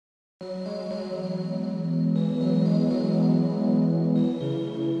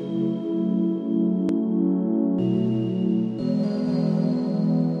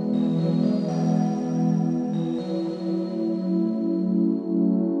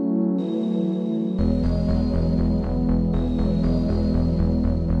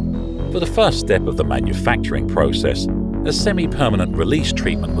For the first step of the manufacturing process, a semi-permanent release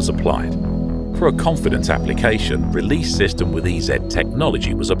treatment was applied. For a confidence application, release system with EZ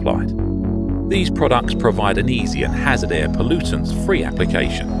technology was applied. These products provide an easy and hazard air pollutants-free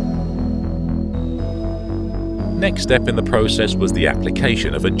application. Next step in the process was the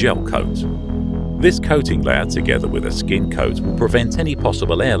application of a gel coat. This coating layer, together with a skin coat, will prevent any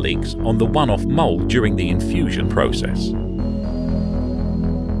possible air leaks on the one-off mold during the infusion process.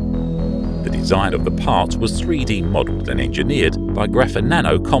 The design of the parts was 3D modelled and engineered by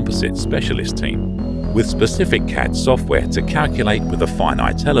Nano Composites specialist team, with specific CAD software to calculate with a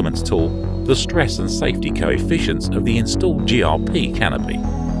finite elements tool the stress and safety coefficients of the installed GRP canopy.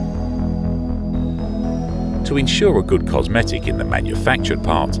 To ensure a good cosmetic in the manufactured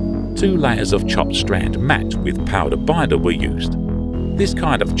part, 2 layers of chopped strand mat with powder binder were used. This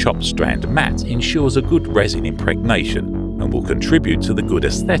kind of chopped strand mat ensures a good resin impregnation and will contribute to the good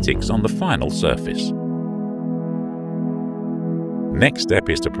aesthetics on the final surface. Next step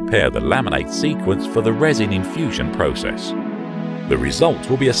is to prepare the laminate sequence for the resin infusion process. The result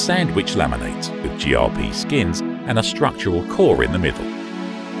will be a sandwich laminate with GRP skins and a structural core in the middle.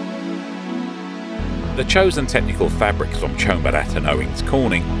 The chosen technical fabrics from Chomerat and Owens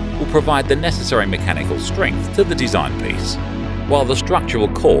Corning will provide the necessary mechanical strength to the design piece, while the structural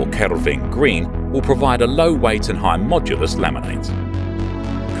core Kerving Green will provide a low weight and high modulus laminate.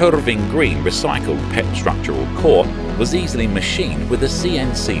 Kerving Green recycled PET structural core was easily machined with a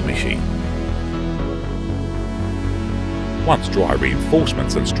CNC machine. Once dry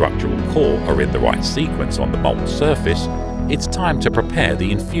reinforcements and structural core are in the right sequence on the mold surface, it's time to prepare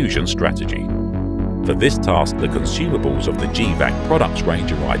the infusion strategy. For this task, the consumables of the GVAC products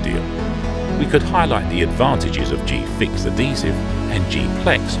range are ideal. We could highlight the advantages of G-Fix adhesive and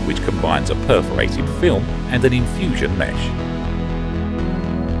G-Plex, which combines a perforated film and an infusion mesh.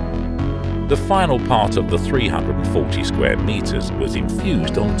 The final part of the 340 square meters was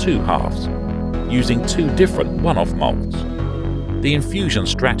infused on 2 halves, using 2 different one-off molds. The infusion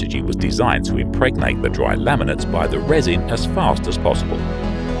strategy was designed to impregnate the dry laminates by the resin as fast as possible.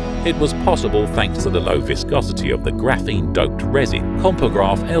 It was possible thanks to the low viscosity of the graphene-doped resin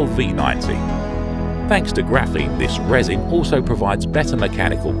Compograph LV90. Thanks to graphene, this resin also provides better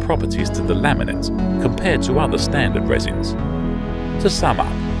mechanical properties to the laminates compared to other standard resins. To sum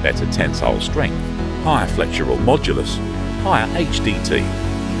up, better tensile strength, higher flexural modulus, higher HDT.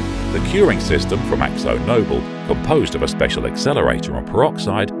 The curing system from AkzoNobel, composed of a special accelerator on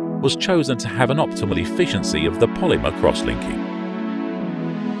peroxide, was chosen to have an optimal efficiency of the polymer cross-linking.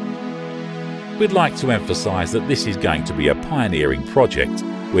 We'd like to emphasize that this is going to be a pioneering project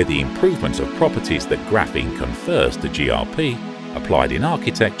where the improvement of properties that graphene confers to GRP, applied in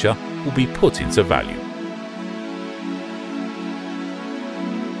architecture, will be put into value.